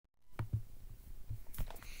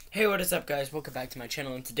Hey, what is up, guys? Welcome back to my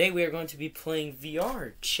channel, and today we are going to be playing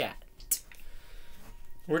VR Chat.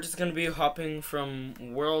 We're just going to be hopping from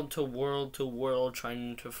world to world to world,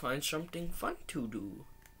 trying to find something fun to do.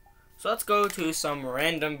 So let's go to some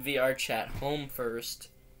random VR Chat home first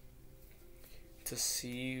to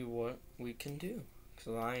see what we can do,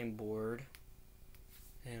 because I am bored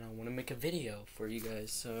and I want to make a video for you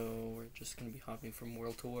guys. So we're just going to be hopping from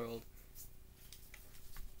world to world.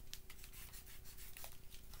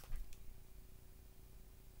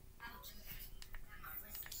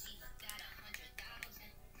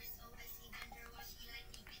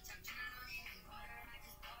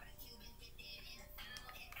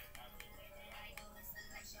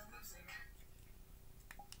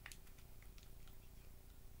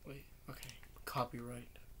 Wait, okay, copyright.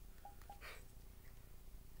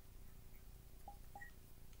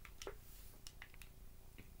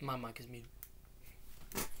 My mic is muted.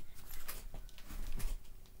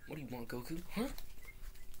 What do you want, Goku? Huh?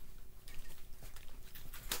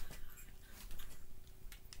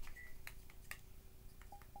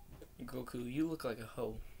 Goku, you look like a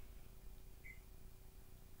hoe.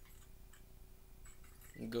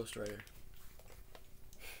 Ghost Rider.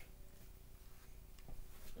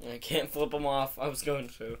 I can't flip them off. I was going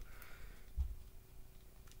to.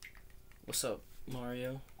 What's up,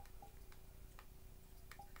 Mario?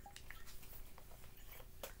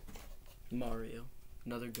 Mario.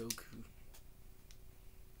 Another Goku.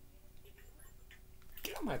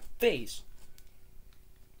 Get on my face!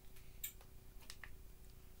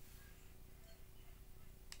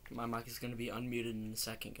 My mic is going to be unmuted in a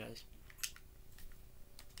second, guys.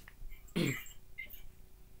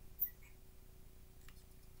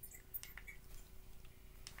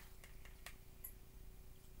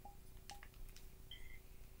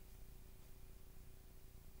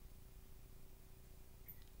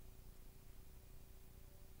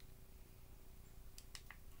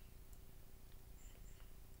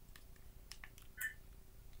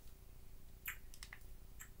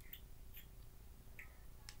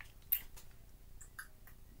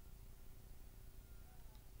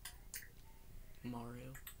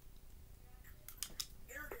 Mario.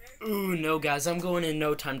 Ooh, no, guys. I'm going in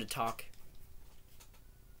no time to talk.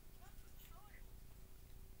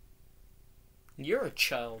 You're a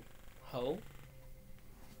child, ho.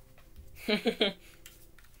 Okay.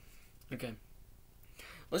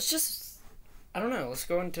 Let's just... I don't know. Let's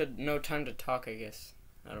go into no time to talk, I guess.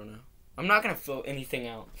 I don't know. I'm not going to fill anything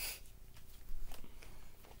out.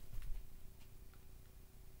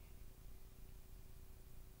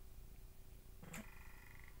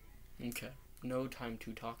 Okay. No time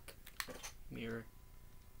to talk. Mirror.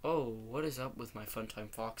 Oh, what is up with my Funtime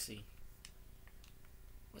Foxy?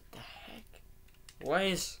 What the heck? Why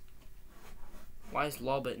is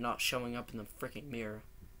Lolbit not showing up in the freaking mirror?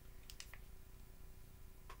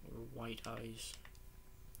 Or white eyes.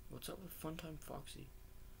 What's up with Funtime Foxy?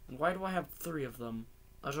 And why do I have 3 of them?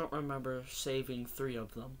 I don't remember saving 3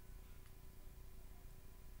 of them.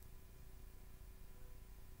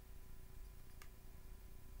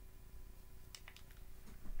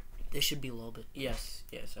 They should be a little bit. Yes,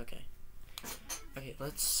 okay. Okay,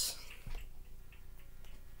 let's...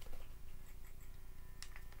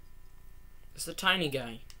 It's the tiny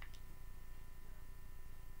guy.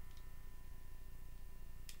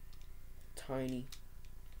 Tiny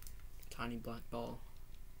black ball.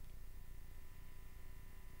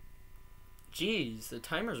 Jeez, the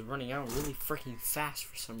timer's running out really freaking fast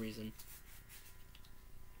for some reason.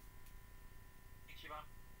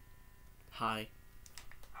 Hi.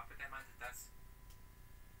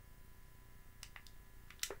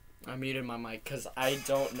 I muted my mic because I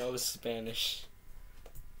don't know Spanish.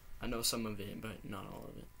 I know some of it, but not all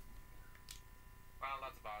of it. Well,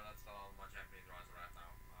 that's all my Japanese right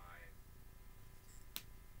now.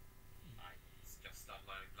 I just started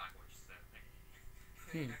learning language, so.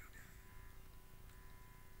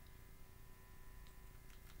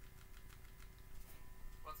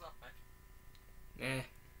 What's up, mate?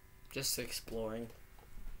 Just exploring.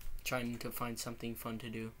 Trying to find something fun to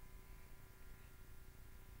do.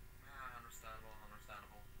 Understandable.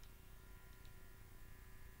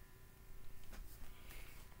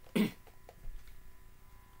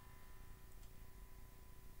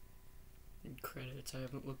 Credits. I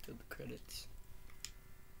haven't looked at the credits.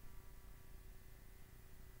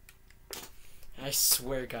 I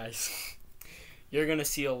swear, guys, you're gonna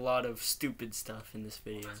see a lot of stupid stuff in this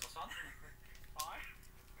video.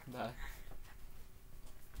 Bye.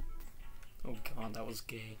 Oh god, that was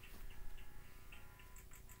gay.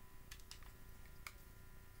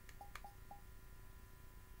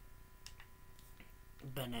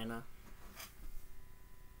 Banana.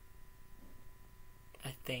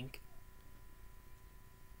 I think.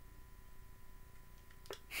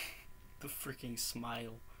 The freaking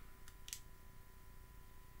smile.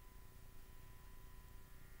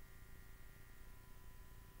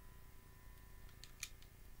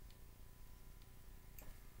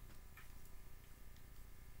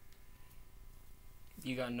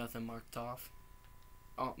 You got nothing marked off.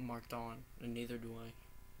 Oh, marked on, and neither do I.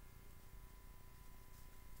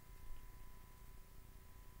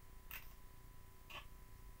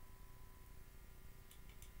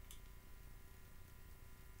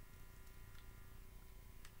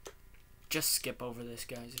 Just skip over this,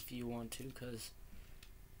 guys, if you want to, because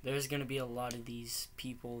there's gonna be a lot of these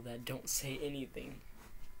people that don't say anything.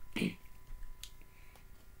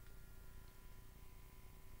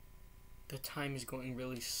 The time is going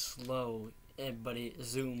really slow, but it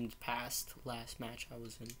zoomed past last match I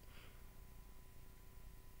was in.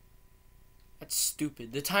 That's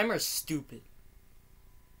stupid. The timer is stupid.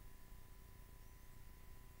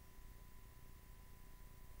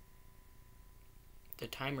 The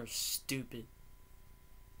timer's stupid.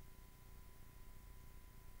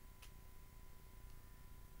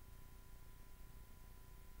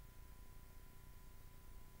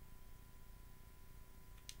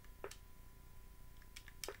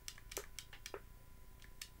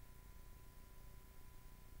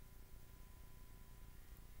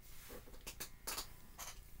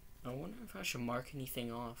 I wonder if I should mark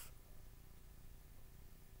anything off.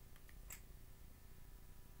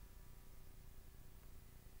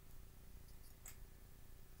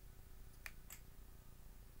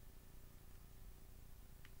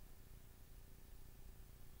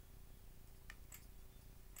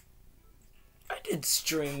 I did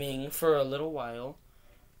streaming for a little while.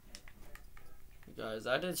 Guys,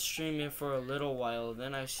 I did streaming for a little while,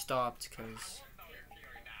 then I stopped because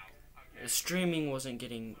streaming wasn't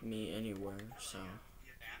getting me anywhere, so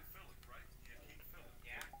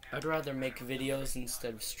I'd rather make videos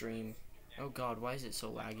instead of stream. Oh god, why is it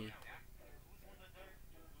so laggy?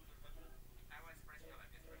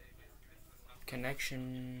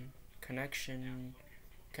 Connection,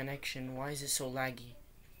 why is it so laggy?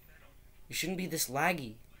 It shouldn't be this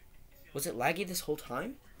laggy. Was it laggy this whole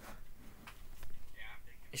time?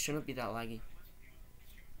 It shouldn't be that laggy.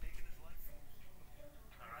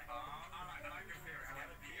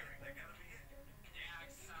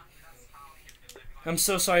 I'm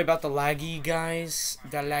so sorry about the laggy, guys.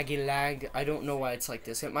 The laggy lag. I don't know why it's like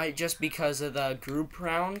this. It might just because of the group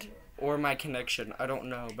round or my connection. I don't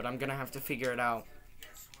know, but I'm gonna have to figure it out.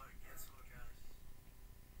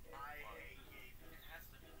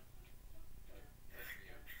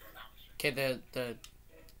 Okay,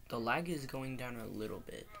 the lag is going down a little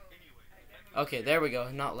bit. Okay, there we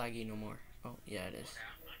go. Not laggy no more. Oh, yeah, it is.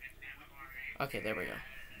 Okay, there we go.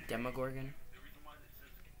 Demogorgon.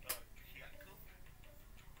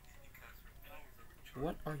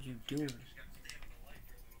 What are you doing?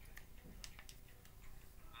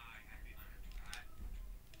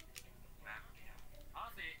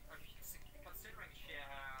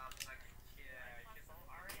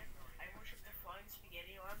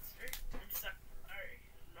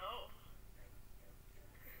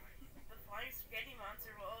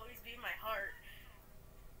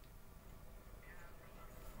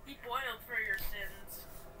 Boiled for your sins.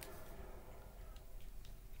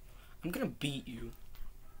 I'm gonna beat you.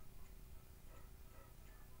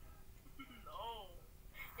 No.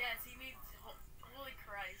 Yes, he needs holy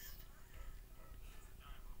Christ.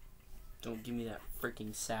 Don't give me that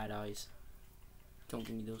freaking sad eyes. Don't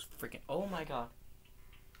give me those freaking. Oh my god.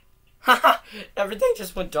 Haha! Everything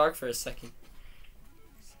just went dark for a second.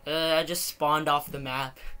 I just spawned off the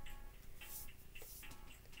map.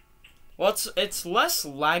 Well, it's less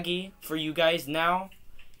laggy for you guys now.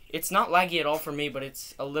 It's not laggy at all for me, but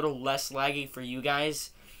it's a little less laggy for you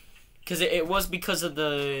guys. Cause it was because of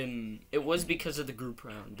the group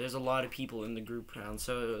round. There's a lot of people in the group round,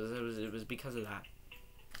 so it was because of that.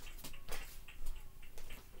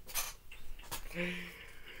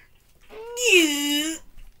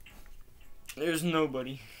 There's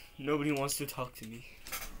nobody. Nobody wants to talk to me.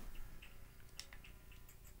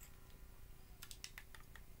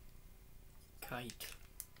 Kite.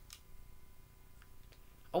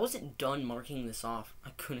 I wasn't done marking this off.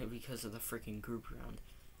 I couldn't because of the freaking group round.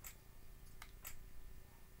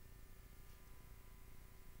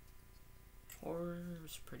 Horror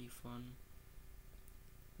was pretty fun.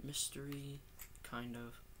 Mystery, kind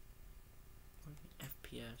of.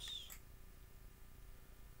 FPS.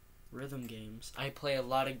 Rhythm games. I play a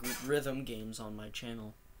lot of rhythm games on my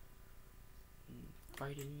channel.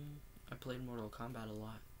 Fighting. I played Mortal Kombat a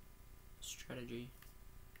lot. Strategy.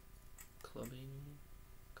 Clubbing.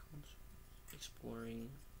 exploring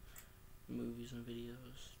movies and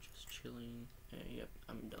videos, just chilling. Yep,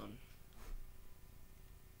 I'm done.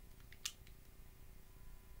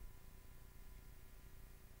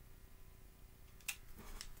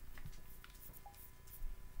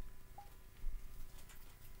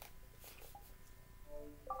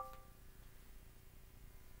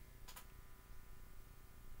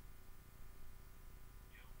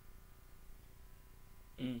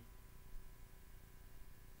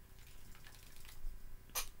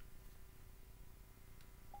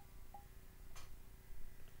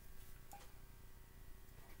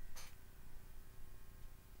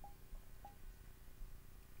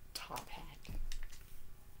 Top hat.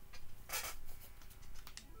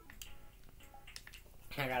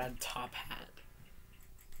 I got a top hat.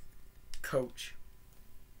 Coach.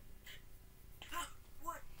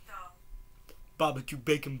 What the? Barbecue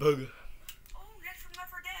bacon burger. Oh, that's from Left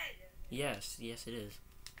 4 Dead. Yes, yes it is.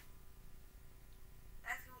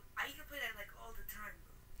 That's who, I used to play that like all the time,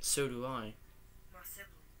 bro. So do I. My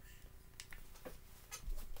siblings.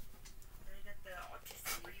 Then I got the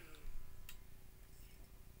autistic reboot.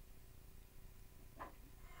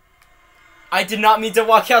 I did not mean to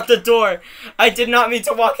walk out the door. I did not mean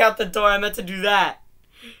to walk out the door. I meant to do that.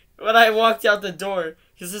 When I walked out the door,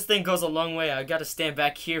 because this thing goes a long way, I gotta stand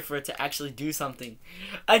back here for it to actually do something.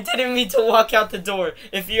 I didn't mean to walk out the door.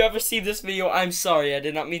 If you ever see this video, I'm sorry. I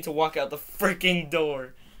did not mean to walk out the freaking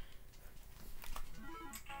door.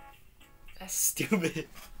 That's stupid.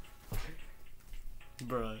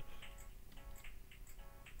 Bruh.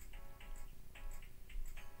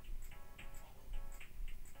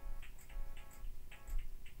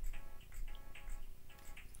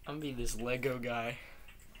 I'm gonna be this Lego guy.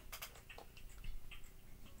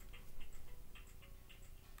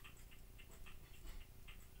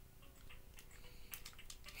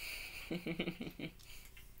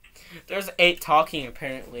 There's 8 talking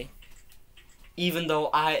apparently. Even though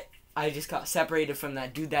I just got separated from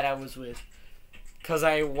that dude that I was with. Cause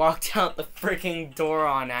I walked out the freaking door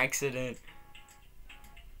on accident.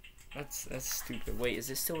 That's stupid. Wait, is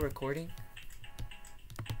this still recording?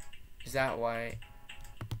 Is that why?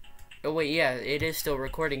 Oh wait, yeah, it is still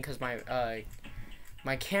recording because my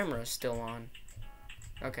camera is still on.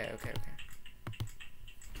 Okay.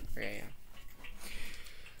 Yeah.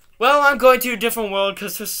 Well, I'm going to a different world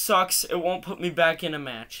because this sucks. It won't put me back in a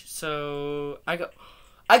match. So I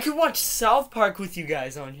could watch South Park with you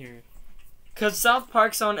guys on here, cause South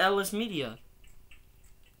Park's on Ellis Media.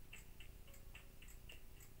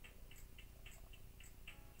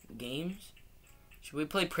 Games. Should we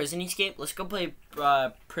play Prison Escape? Let's go play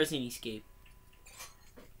Prison Escape.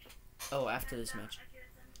 Oh, after this match.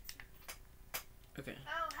 Okay.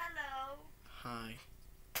 Oh, hello. Hi.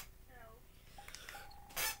 Hello.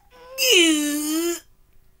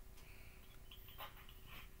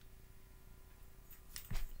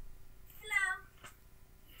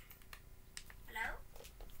 Hello.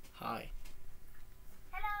 Hi.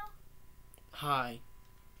 Hello. Hi.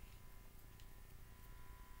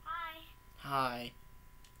 Hi. Hi.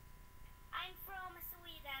 I'm from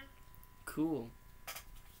Sweden. Cool.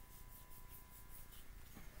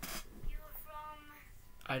 You're from...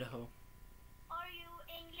 Idaho. Are you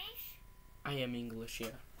English? I am English,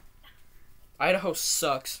 yeah. Idaho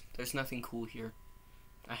sucks. There's nothing cool here.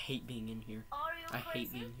 I hate being in here. Are you I crazy?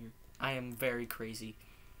 hate being here. I am very crazy.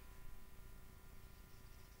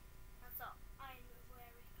 Alltså, I'm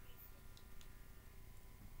very crazy.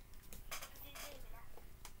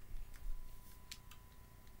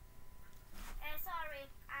 Sorry,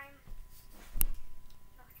 I'm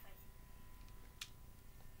not crazy.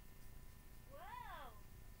 Whoa!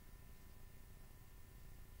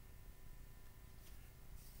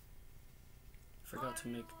 Forgot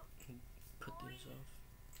to put these off.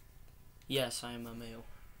 Yes, I am a male.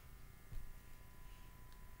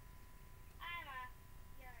 I'm a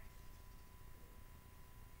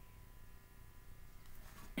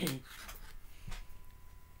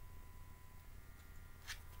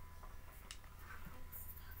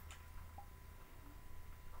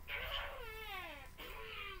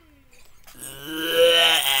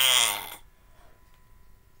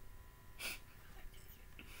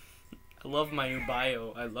I love my new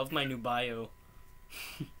bio. I love my new bio.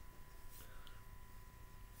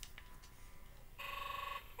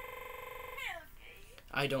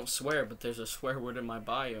 I don't swear, but there's a swear word in my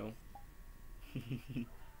bio.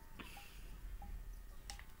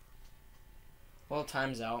 Well,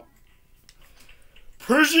 time's out.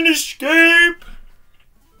 Prison Escape!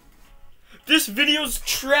 This video's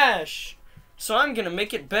trash! So I'm gonna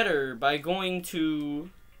make it better by going to...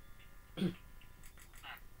 Come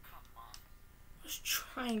on. was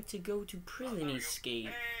trying to go to Prison there we go. Escape.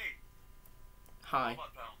 Hey! Hi. Hold on,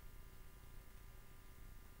 pal.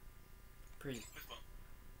 Prison. Fist bump.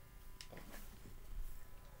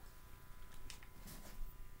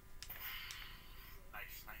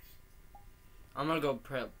 Nice, nice. I'm gonna go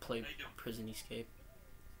play How you doing? Prison Escape.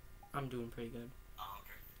 I'm doing pretty good. Oh,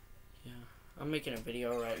 okay. Yeah. I'm making a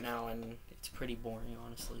video right now and it's pretty boring,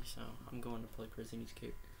 honestly, so I'm going to play Prison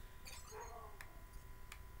Escape.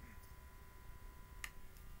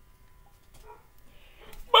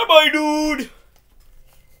 Bye-bye, dude!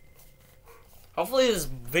 Hopefully this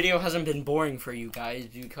video hasn't been boring for you guys,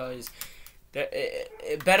 because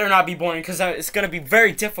it better not be boring, because it's going to be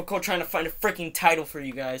very difficult trying to find a freaking title for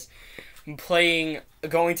you guys. Going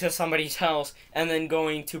to somebody's house, and then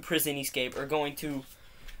going to Prison Escape, or going to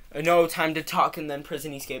No Time to Talk, and then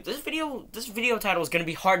Prison Escape. This video title is going to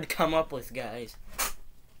be hard to come up with, guys.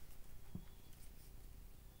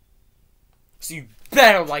 So you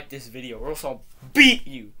better like this video, or else I'll beat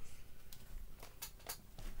you.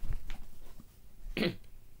 Prison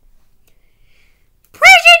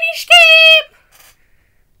Escape!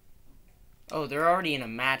 Oh, they're already in a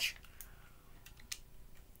match.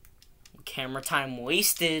 Camera time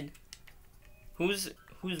wasted. Who's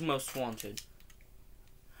most wanted?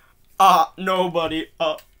 Nobody.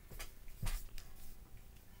 Oh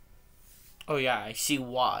yeah, I see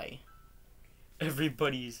why.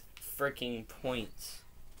 Everybody's freaking points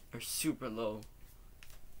are super low.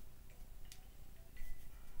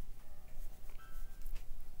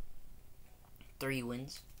 Three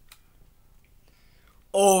wins.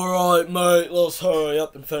 Alright, mate, let's hurry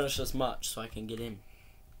up and finish this match so I can get in.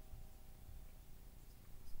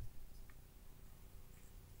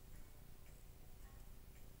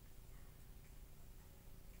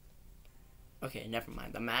 Okay, never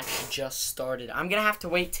mind. The match just started. I'm gonna have to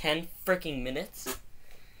wait 10 freaking minutes.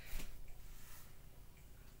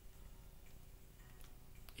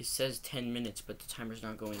 It says 10 minutes, but the timer's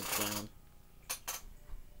not going down.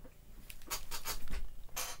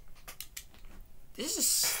 This is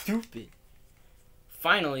stupid.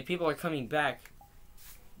 Finally, people are coming back.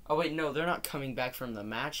 Oh wait, no, they're not coming back from the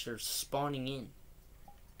match. They're spawning in.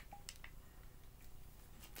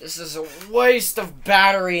 This is a waste of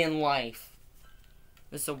battery and life.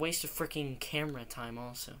 It's a waste of freaking camera time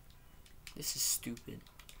also. This is stupid.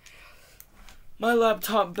 My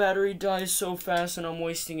laptop battery dies so fast and I'm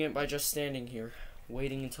wasting it by just standing here,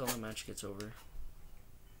 waiting until the match gets over.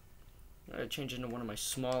 I gotta change into one of my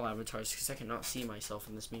small avatars because I cannot see myself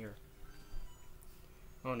in this mirror.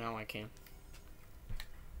 Oh, now I can.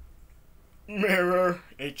 Mirror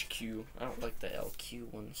HQ. I don't like the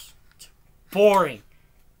LQ ones. It's boring.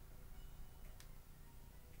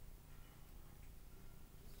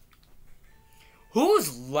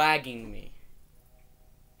 Who's lagging me?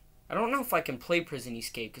 I don't know if I can play Prison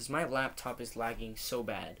Escape because my laptop is lagging so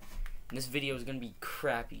bad. And this video is going to be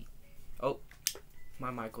crappy. Oh,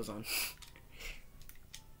 my mic was on.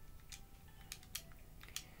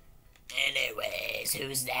 Anyways,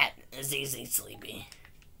 who's that? Azizi Sleepy.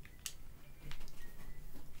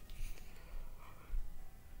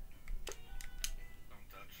 Don't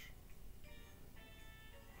touch.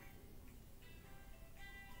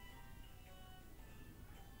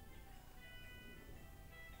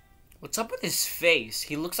 What's up with his face?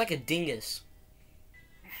 He looks like a dingus.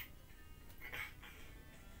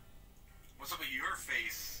 What's up with your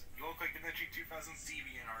face? You look like an edgy 2000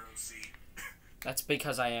 CV in ROC. That's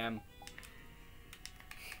because I am.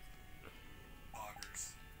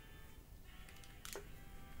 Augers.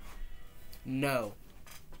 No.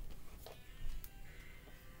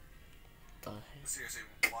 The heck? Seriously,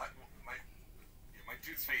 what? My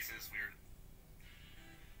dude's face is weird.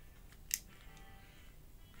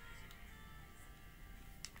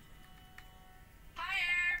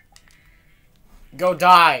 Go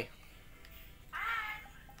die.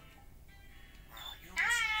 You listen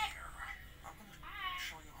here. I'm gonna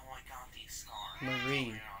show you how I got these scars.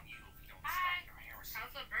 Marie. On you if you don't stop your heresy.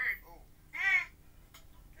 How's the bird? Oh.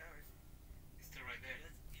 He's still right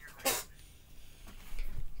there.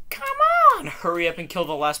 Come on! Hurry up and kill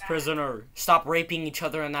the last prisoner. Stop raping each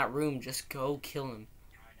other in that room. Just go kill him.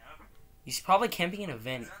 He's probably camping in a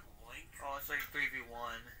vent. Is that Link? Oh, it's like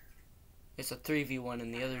 3v1. It's a 3v1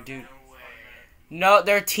 and the other dude. No way. No,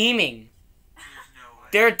 they're teaming. There's no way.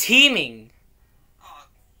 They're teaming.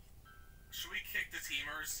 Should we kick the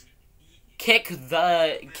teamers? Kick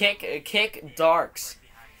Darks.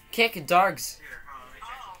 Kick Darks. Here, let me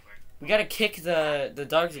check real quick. We gotta kick the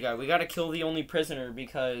Darks guy. We gotta kill the only prisoner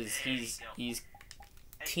because he's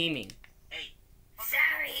teaming.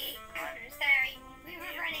 Sorry. We were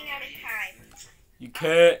running out of time. You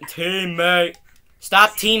can't team, mate.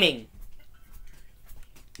 Stop teaming.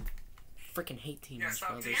 Freaking hate teamers,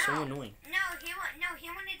 stop bro. They're so annoying. No, he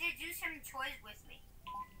wanted to do some chores with me.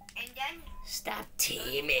 And then Stop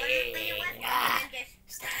teaming. Ah.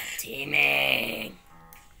 Stop teaming.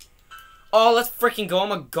 Oh, let's freaking go.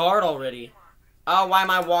 I'm a guard already. Oh, why am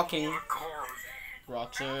I walking?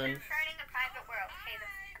 Roxanne. Starting a private world. Hey,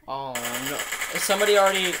 Oh no! Somebody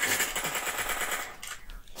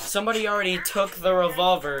already took the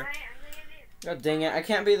revolver. God dang it! I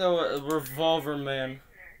can't be the revolver man.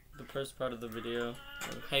 The first part of the video.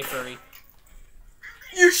 Hey, furry.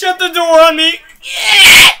 You shut the door on me.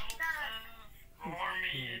 Yeah! Army,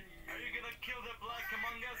 are you gonna kill the black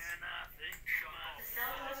among us?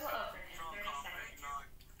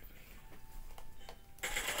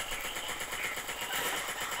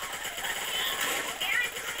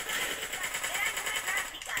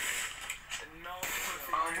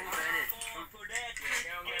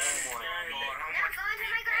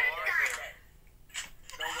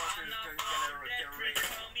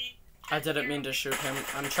 I didn't mean to shoot him.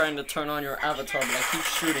 I'm trying to turn on your avatar, but I keep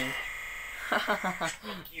shooting.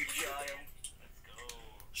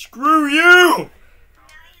 Screw you!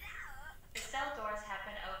 The cell doors have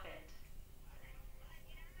been opened.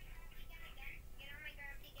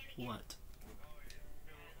 What?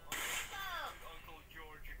 Uncle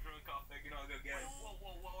George, you drunk off eggnog again.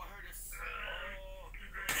 Whoa, I heard a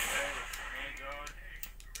Hey, God.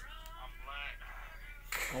 I'm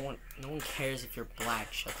black. No one cares if you're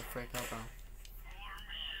black. Shut the frick up, bro.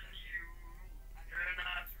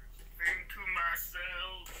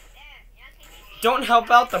 Don't help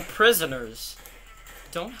out the prisoners.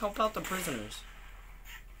 Don't help out the prisoners.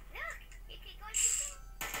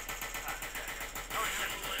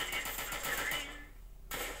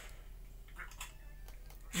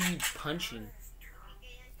 You need punching.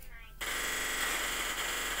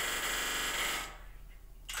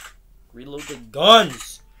 Reload the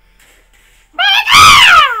guns.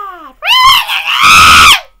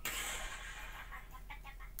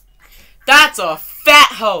 That's a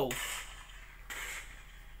fat hoe.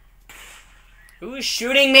 Who is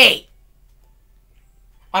shooting me?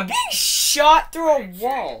 I'm being shot through a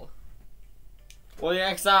wall. Well,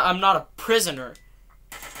 yeah, I'm not a prisoner.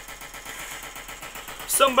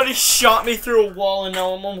 Somebody shot me through a wall and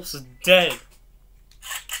now I'm almost dead.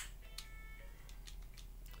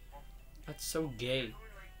 That's so gay.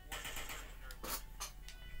 I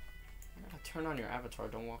gotta turn on your avatar.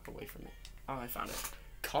 Don't walk away from it. Oh, I found it.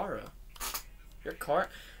 Kara. Your car?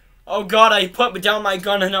 Oh god, I put down my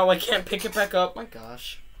gun and now I can't pick it back up. My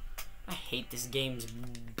gosh. I hate this game's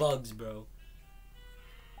bugs, bro.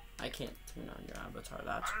 I can't turn on your avatar.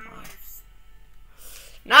 That's why.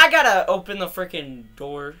 Now I gotta open the freaking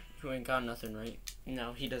door. You ain't got nothing, right?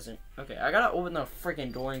 No, he doesn't. Okay, I gotta open the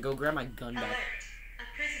freaking door and go grab my gun back. Alert. A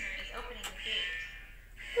prisoner is opening the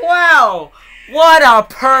gate. Wow! What a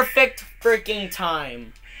perfect freaking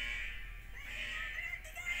time.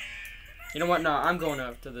 You know what? No, I'm going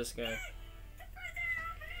after this guy.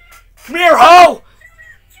 Come here, ho!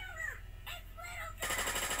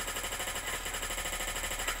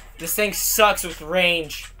 This thing sucks with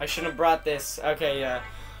range. I shouldn't have brought this. Okay, yeah.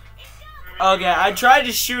 Okay, I tried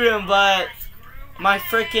to shoot him, but my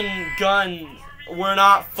freaking gun were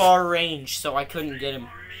not far range, so I couldn't get him.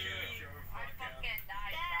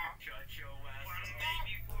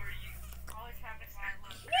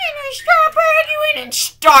 Stop arguing and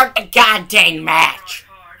start the goddamn match.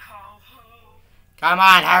 Come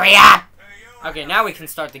on, hurry up. Okay, now we can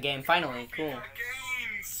start the game, finally. Cool.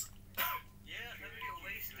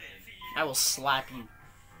 I will slap you.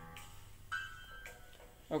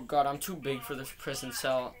 Oh god, I'm too big for this prison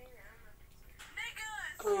cell.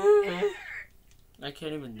 I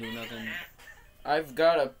can't even do nothing. I've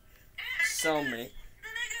got a cellmate.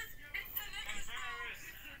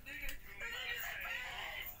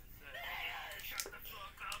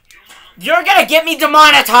 You're gonna get me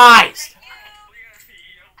demonetized!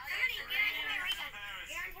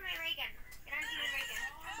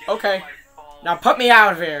 Okay. Now put me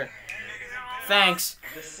out of here. Thanks.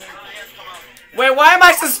 Wait, why am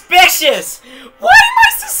I suspicious? Why am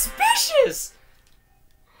I suspicious?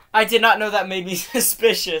 I did not know that made me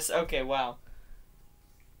suspicious. Okay, wow.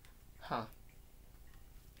 Huh.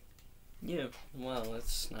 Yeah, well,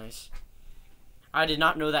 that's nice. I did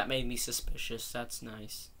not know that made me suspicious. That's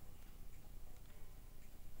nice.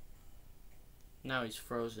 Now he's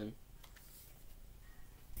frozen.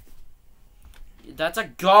 That's a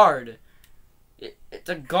guard. It's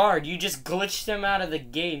a guard. You just glitched him out of the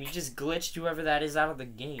game. You just glitched whoever that is out of the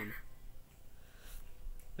game.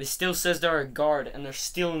 It still says they're a guard, and they're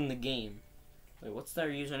still in the game. Wait, what's their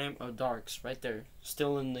username? Oh, Darks, right there.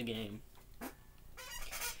 Still in the game.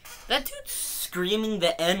 That dude screaming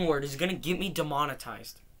the N-word is gonna get me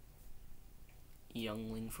demonetized.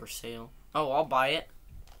 Youngling for sale. Oh, I'll buy it.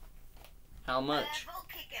 How much? Vote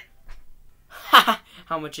kick him.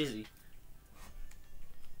 How much is he?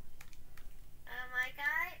 My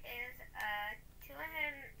guy is $2.5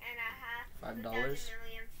 $5? million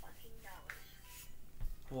fucking dollars.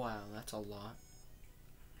 Wow, that's a lot.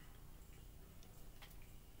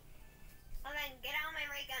 Well then, get out my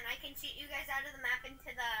ray gun. I can shoot you guys out of the map into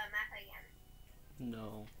the map again.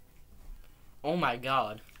 No. Oh my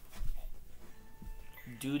god. I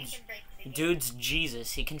Dude's can break the game. dude's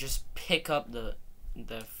Jesus. He can just pick up the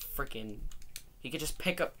freaking. He can just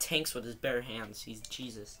pick up tanks with his bare hands. He's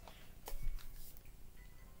Jesus.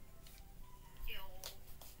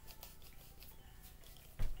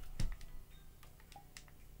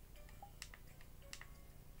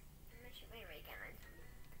 I'm gonna shoot my ray gun.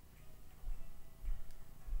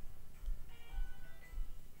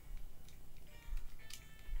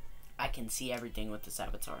 I can see everything with this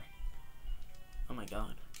avatar. Oh my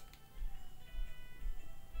god.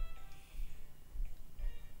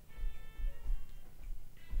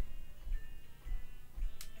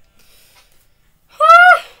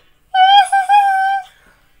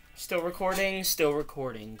 Still recording, still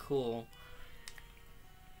recording. Cool.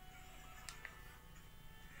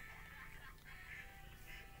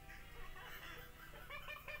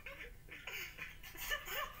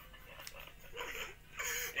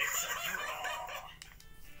 It's a draw.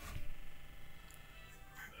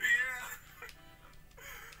 Yeah.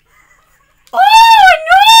 Oh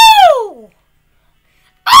no!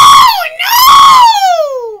 Oh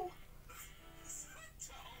no!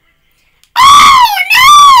 Oh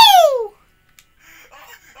no!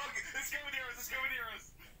 Okay, let's go with yours. Let's go with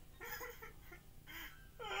yours.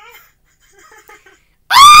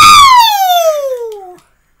 Oh!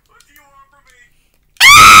 What do you want from me?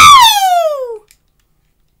 Oh!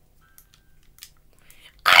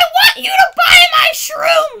 I want you to buy my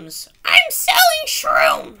shrooms! I'm selling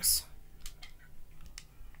shrooms!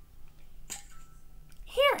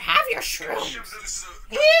 Here, have your shrooms. This is a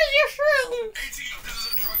Here's your shrooms. ATM. This is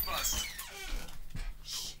a drug bust.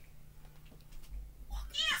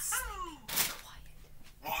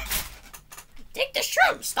 What? Take the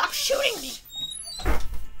shrooms. Stop shooting me. No,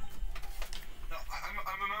 I'm a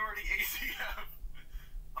member of the ATM.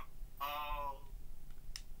 Oh.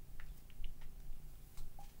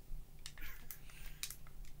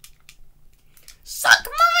 Suck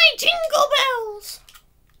my jingle bells.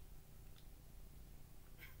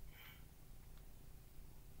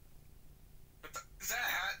 Is that a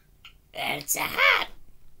hat? It's a hat.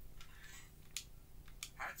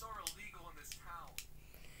 Hats are illegal in this town.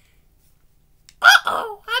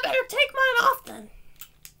 Uh-oh. I better take mine off then.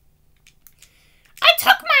 I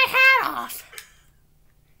took my hat off.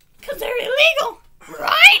 Because they're illegal,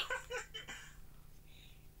 right?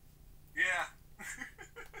 Yeah.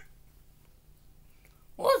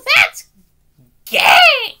 Well, that's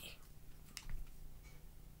gay.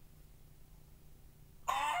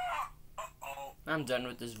 Uh-oh. I'm done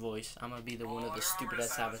with this voice. I'm gonna be the one of the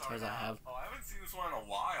stupidest avatars I have. Oh, I haven't seen this one in a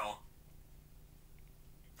while.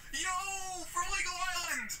 Yo, from Legal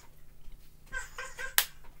Island!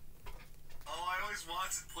 Oh, I always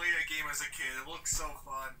wanted to play that game as a kid. It looks so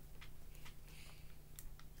fun.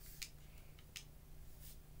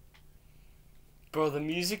 Bro, the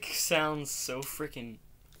music sounds so freaking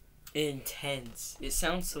intense. It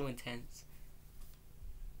sounds so intense.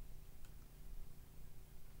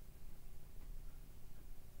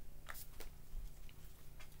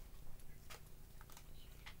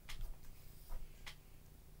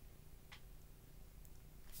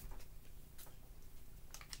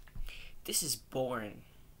 This is boring.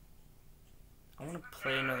 I want to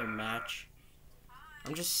play another match.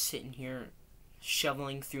 I'm just sitting here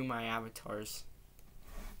shoveling through my avatars.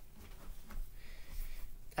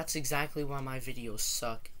 That's exactly why my videos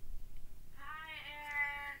suck. Hi,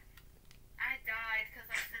 Aaron. I died because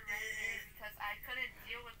I surrendered because I couldn't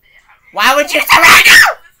deal with it. Why would you surrender? I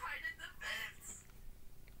just hide in the vents.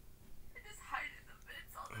 I just hide in the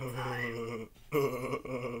vents all the time.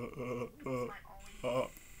 It's my only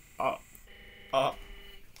Laggy.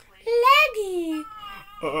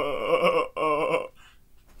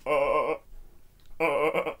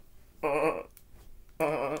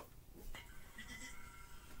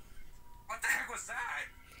 What the heck was that?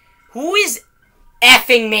 Who is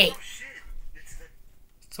effing me? Oh shit. It's the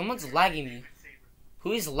Someone's lagging me.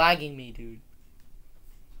 Who is lagging me, dude?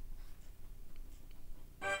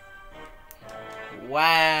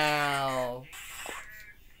 Wow.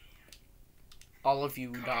 All of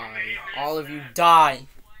you die. All of you die.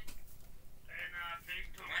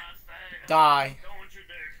 Die. Don't you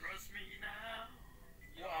dare trust me now.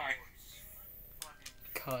 Why?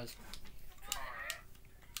 Cause.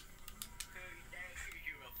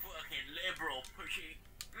 You're a fucking liberal, pushy.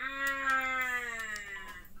 I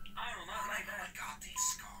don't know. I got these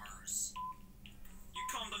scars. You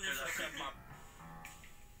calmed on yourself at my.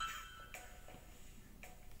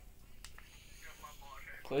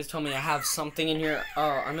 Please tell me I have something in here.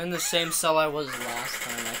 Oh, I'm in the same cell I was last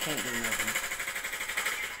time. I can't do nothing.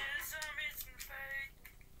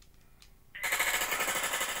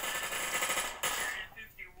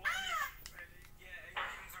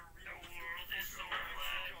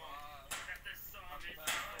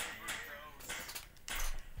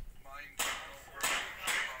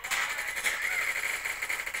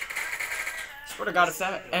 Swear to God, if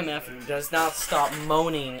that MF does not stop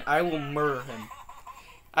moaning, I will murder him.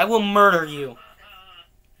 I will murder you.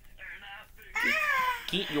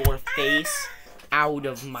 Get your face out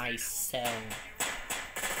of my cell.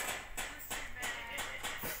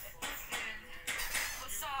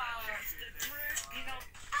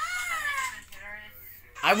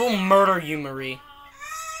 I will murder you, Marie.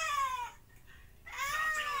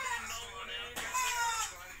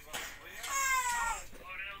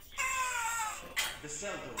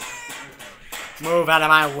 Move out of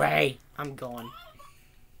my way. I'm going.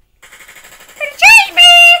 Chase me!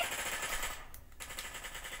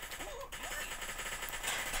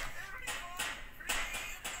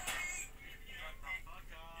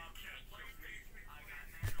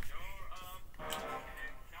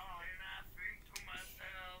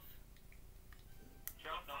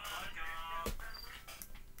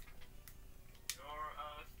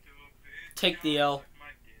 Take the L.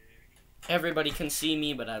 Everybody can see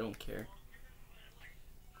me, but I don't care.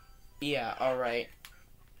 Yeah, alright.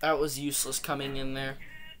 That was useless coming in there.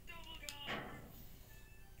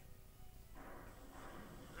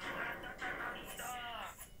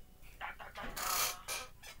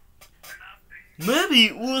 Maybe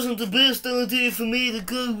it wasn't the best idea for me to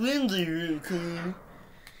go in there, okay?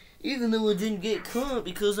 Even though I didn't get caught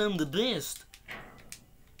because I'm the best.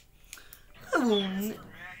 I will...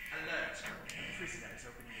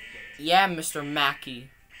 Yeah, Mr. Mackey.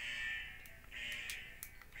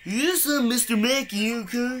 Yes, I'm Mr. Mackey,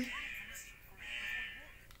 okay?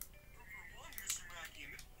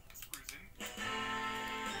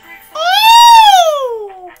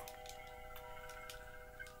 Oh!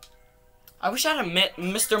 I wish I had a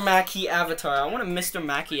Mr. Mackey avatar. I want a Mr.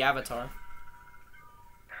 Mackey avatar.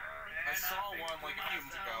 I saw one like a few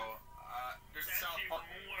months ago. There's a South Park.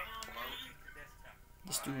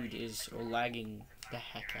 This dude is lagging the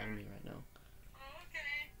heck out of me right now.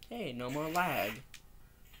 Hey, no more lag.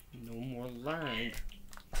 No more lag.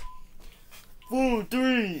 4,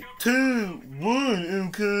 3, 2, 1,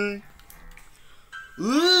 okay.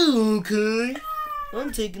 Ooh, okay.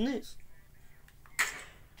 I'm taking this.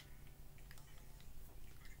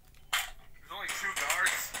 There's only 2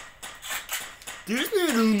 guards. There's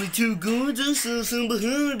not only 2 guards, I saw some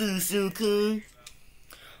behind us, okay.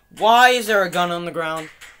 Why is there a gun on the ground?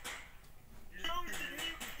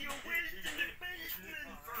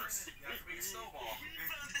 First, you have to make a snowball.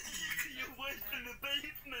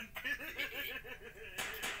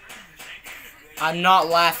 I'm not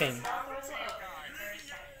laughing.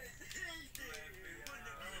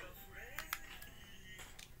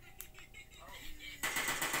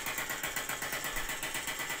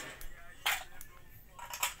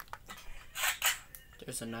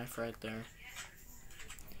 There's a knife right there.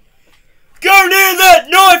 Go near that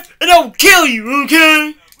knife and I'll kill you,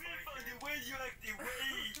 okay?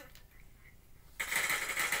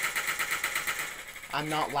 I'm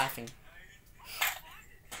not laughing.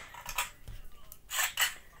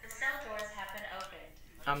 The cell doors have been opened.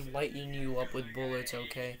 I'm lighting you up with bullets,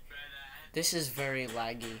 okay? This is very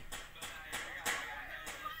laggy.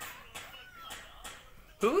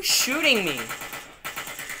 Who's shooting me?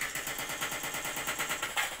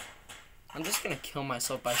 I'm just gonna kill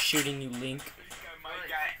myself by shooting you, Link.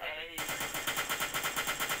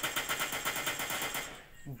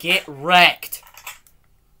 Get wrecked.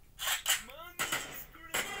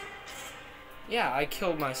 Yeah, I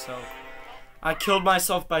killed myself. I killed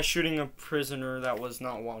myself by shooting a prisoner that was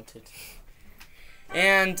not wanted.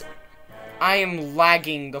 And I am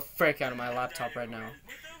lagging the frick out of my laptop right now.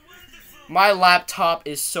 My laptop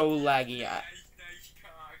is so laggy.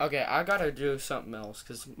 Okay, I gotta do something else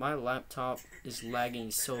because my laptop is lagging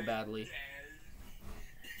so badly.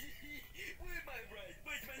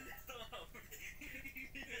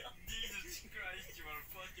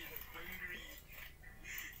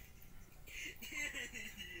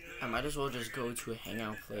 I might as well just go to a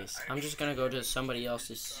hangout place. I'm just gonna go to somebody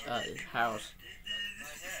else's house.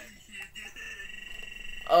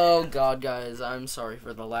 Oh god, guys, I'm sorry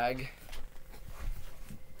for the lag.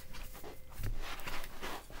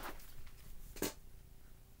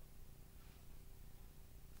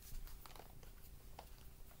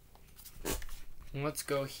 Let's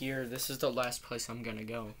go here. This is the last place I'm gonna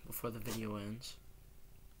go before the video ends.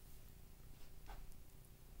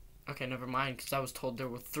 Okay, never mind, because I was told there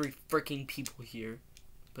were 3 freaking people here.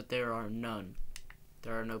 But there are none.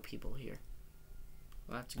 There are no people here.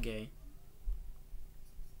 Well, that's gay.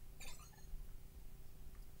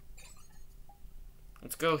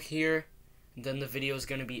 Let's go here, and then the video is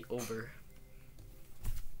gonna be over.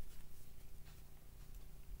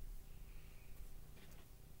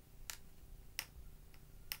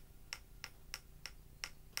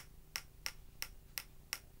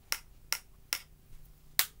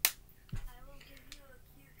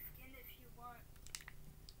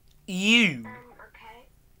 You. Okay.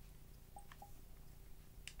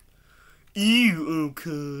 You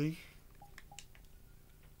okay?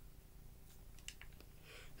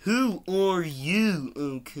 Who are you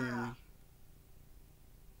okay?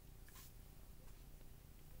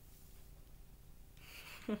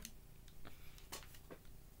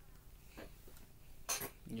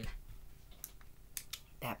 Yeah.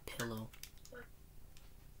 That pillow.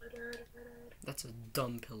 That's a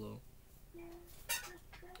dumb pillow. Yo,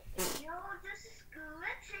 this is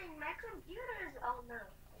glitching. My computer's. Oh no.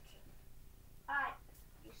 Okay. Hi.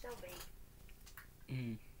 You're so big.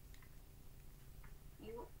 Mm.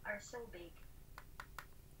 You are so big.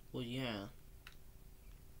 Well, yeah.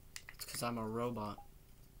 It's because I'm a robot.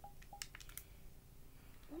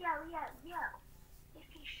 Yeah.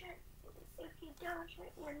 If you don't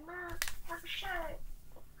hit your mom, I'm sure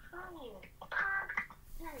from you.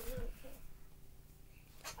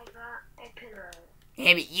 I got a pillow.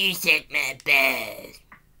 Yeah, but you said my bed.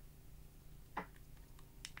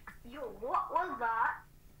 Yo, what was that?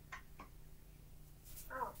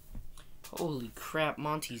 Oh. Holy crap,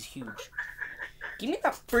 Monty's huge. Give me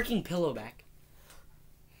that freaking pillow back.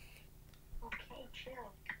 Okay,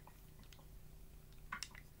 chill.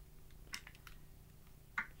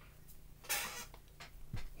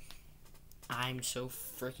 I'm so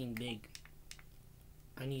freaking big.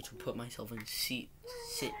 I need to put myself in sit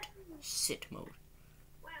mode.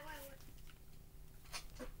 Wait.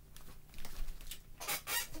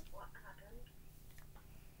 What happened?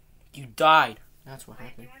 You died. That's what Wait,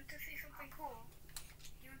 happened. you want to see something cool?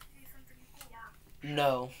 You want to see something cool?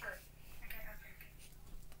 No. Okay.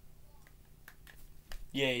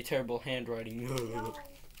 Yay, terrible handwriting. No.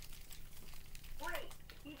 Wait,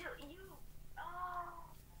 you. Oh.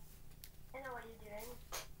 I know what you're doing.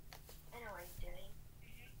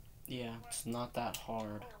 Yeah, it's not that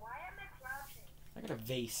hard. Wait, why am I crouching? I got a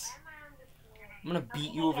vase. Why am I on the floor? I'm gonna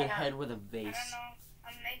beat you over the head with a I vase. don't know.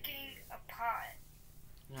 I'm making a pot.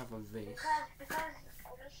 I have a vase. Because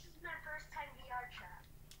this is my first time VR chat.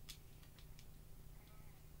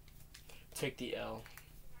 Take the L.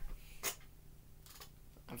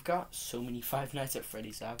 I've got so many Five Nights at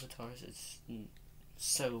Freddy's avatars. It's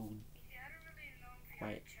so. Yeah, I don't really know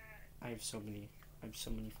Right. I have so many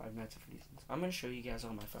Five Nights at Freddy's ones. I'm gonna show you guys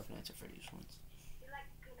all my Five Nights at Freddy's ones. You're like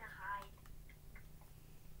gonna hide.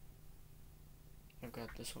 I've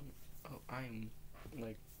got this one. Oh, I'm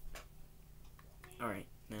like. Alright,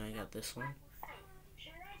 then I got this one.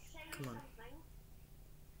 Should I say Come on. something?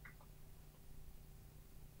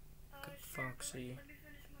 Got Foxy.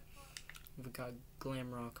 We've got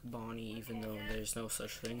Glamrock Bonnie, even though there's no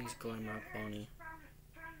such thing as Glamrock Bonnie.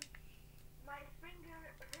 From my finger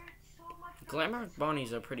hurt so much. Glamrock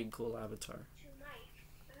Bonnie's a pretty cool avatar. Tonight.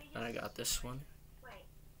 Let me And I just got this one. wait.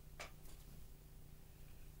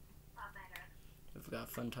 Better. We've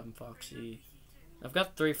got Funtime Foxy. I've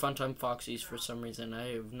got 3 Funtime Foxies for some reason. I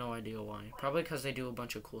have no idea why. Probably because they do a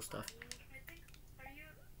bunch of cool stuff.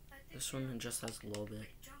 This one just has a little bit.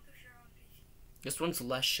 This one's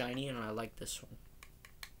less shiny, and I like this one.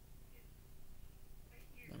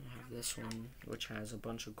 Then I have this one, which has a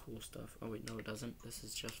bunch of cool stuff. Oh wait, no it doesn't. This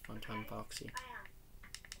is just Funtime Foxy.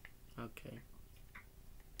 I am. Okay.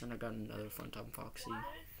 Then I got another Funtime Foxy,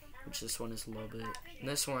 which this one is a little bit. And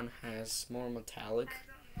this one has more metallic,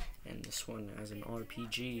 and this one has an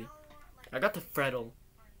RPG. I got the Freddle.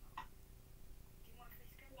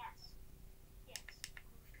 Yes. Yes.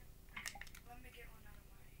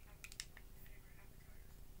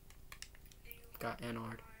 Got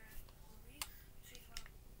Anard.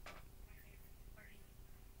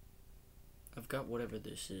 I've got whatever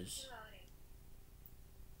this is.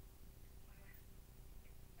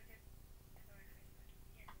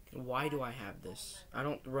 Loading. Why do I have this? I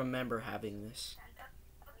don't remember having this.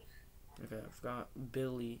 Okay, I've got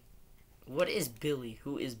Billy. What is Billy?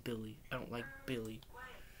 Who is Billy? I don't like Billy.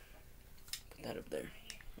 Put that up there.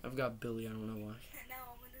 I've got Billy. I don't know why. And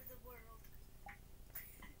now I'm into the world.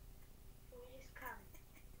 We just come.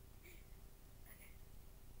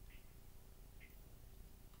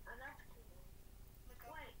 Enough to Look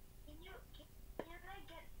up. wait. Can I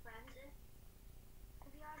get friends in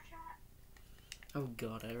VR chat? Oh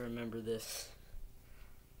God, I remember this.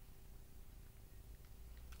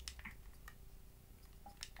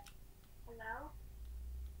 Hello?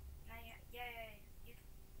 Not yet. Yeah. You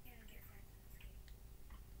can get friends in this game.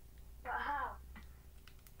 But how?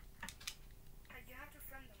 But you have to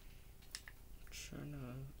friend them. Trying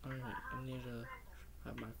to. Alright, I need to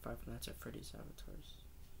have my Five Nights at Freddy's avatars.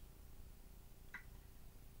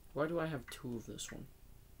 Why do I have two of this one?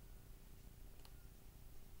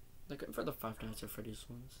 Like for the Five Nights at Freddy's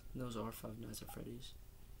ones. Those are Five Nights at Freddy's.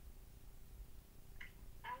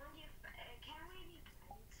 I want you. Can we be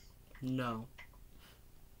friends? No.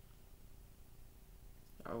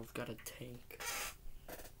 I've got a tank.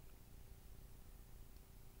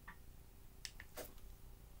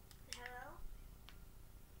 Hello?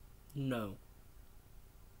 No.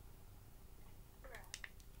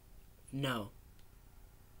 No.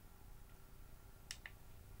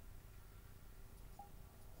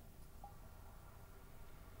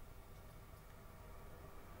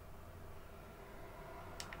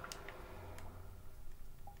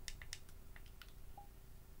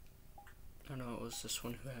 I know it was this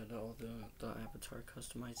one who had all the avatar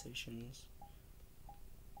customizations.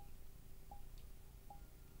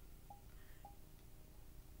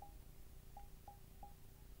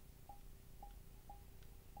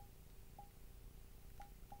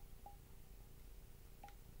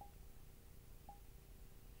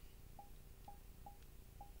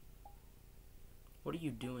 What are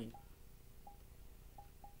you doing?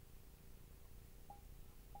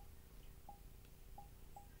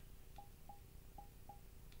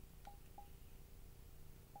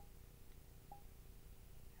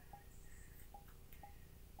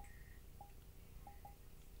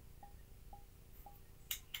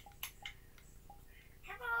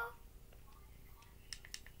 Hello.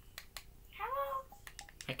 Hello.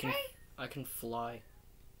 I can fly.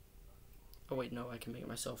 Oh wait, no, I can make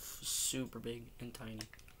myself super big and tiny.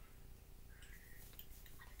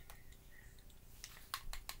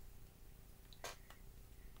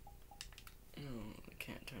 No, I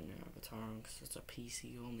can't turn your avatar on because it's a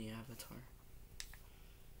PC only avatar.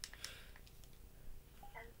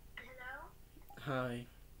 Hello? Hi.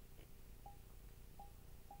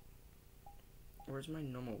 Where's my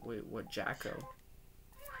normal? Wait, what? Jacko?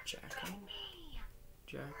 Jacko?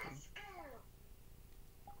 Jacko. Let's go.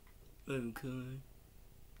 Okay.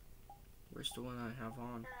 Where's the one I have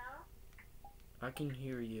on? Hello? I can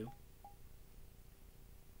hear you.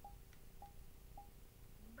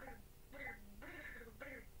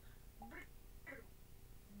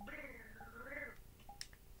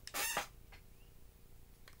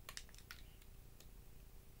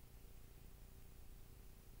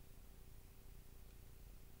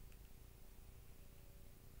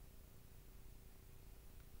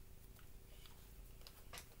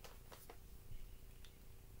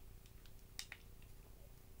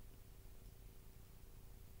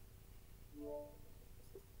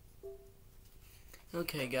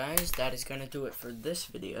 Okay guys, that is gonna do it for this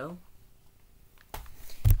video.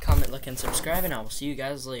 Comment, like, and subscribe, and I will see you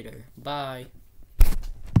guys later. Bye.